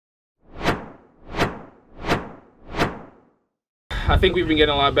I think we've been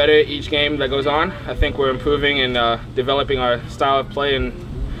getting a lot better each game that goes on. I think we're improving and developing our style of play and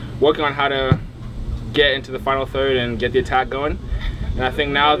working on how to get into the final third and get the attack going. And I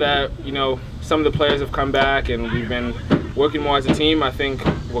think now that, you know, some of the players have come back and we've been working more as a team, I think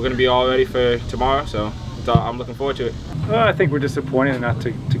we're going to be all ready for tomorrow. So I'm looking forward to it. I think we're disappointed not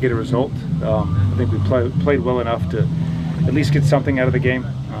to get a result. I think we played well enough to at least get something out of the game.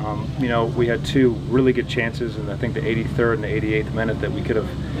 You know, we had two really good chances, and I think the 83rd and the 88th minute that we could have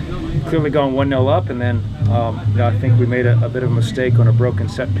clearly gone 1-0 up, and then you know, I think we made a bit of a mistake on a broken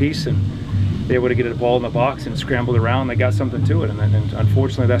set piece, and they were able to get a ball in the box and scrambled around. They got something to it, and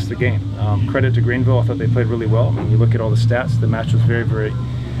unfortunately that's the game. Credit to Greenville, I thought they played really well. I mean, you look at all the stats, the match was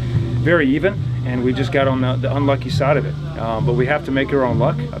very even, and we just got on the unlucky side of it. But we have to make our own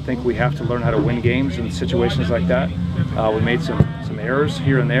luck. I think we have to learn how to win games in situations like that. We made some errors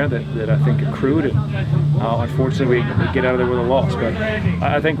here and there that I think accrued, and unfortunately we get out of there with a loss. But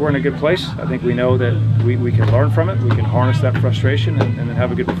I think we're in a good place. I think we know that we can learn from it. We can harness that frustration and then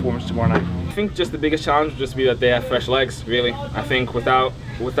have a good performance tomorrow night. I think just the biggest challenge would just be that they have fresh legs, really. I think without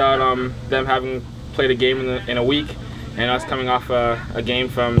them having played a game in a week, and us coming off a game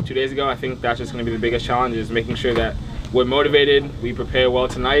from 2 days ago, I think that's just going to be the biggest challenge, is making sure that we're motivated, we prepare well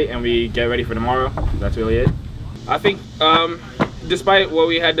tonight, and we get ready for tomorrow. That's really it. I think despite what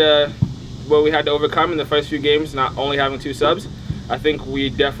we had to overcome in the first few games, not only having 2 subs, I think we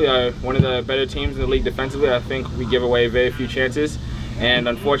definitely are one of the better teams in the league defensively. I think we give away very few chances, and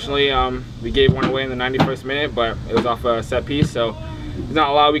unfortunately we gave one away in the 91st minute, but it was off a set piece, so there's not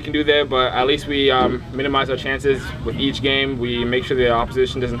a lot we can do there, but at least we minimize our chances with each game. We make sure the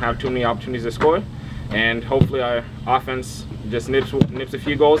opposition doesn't have too many opportunities to score, and hopefully our offense just nips a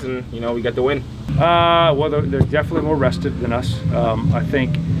few goals, and you know, we get the win. Well, they're definitely more rested than us. I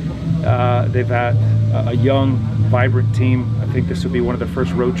think they've had a young, vibrant team. I think this will be one of their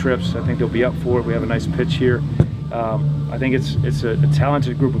first road trips. I think they'll be up for it. We have a nice pitch here. I think it's a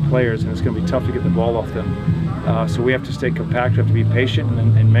talented group of players, and it's going to be tough to get the ball off them. So we have to stay compact, we have to be patient,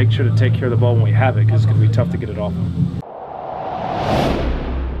 and make sure to take care of the ball when we have it, because it's going to be tough to get it off them.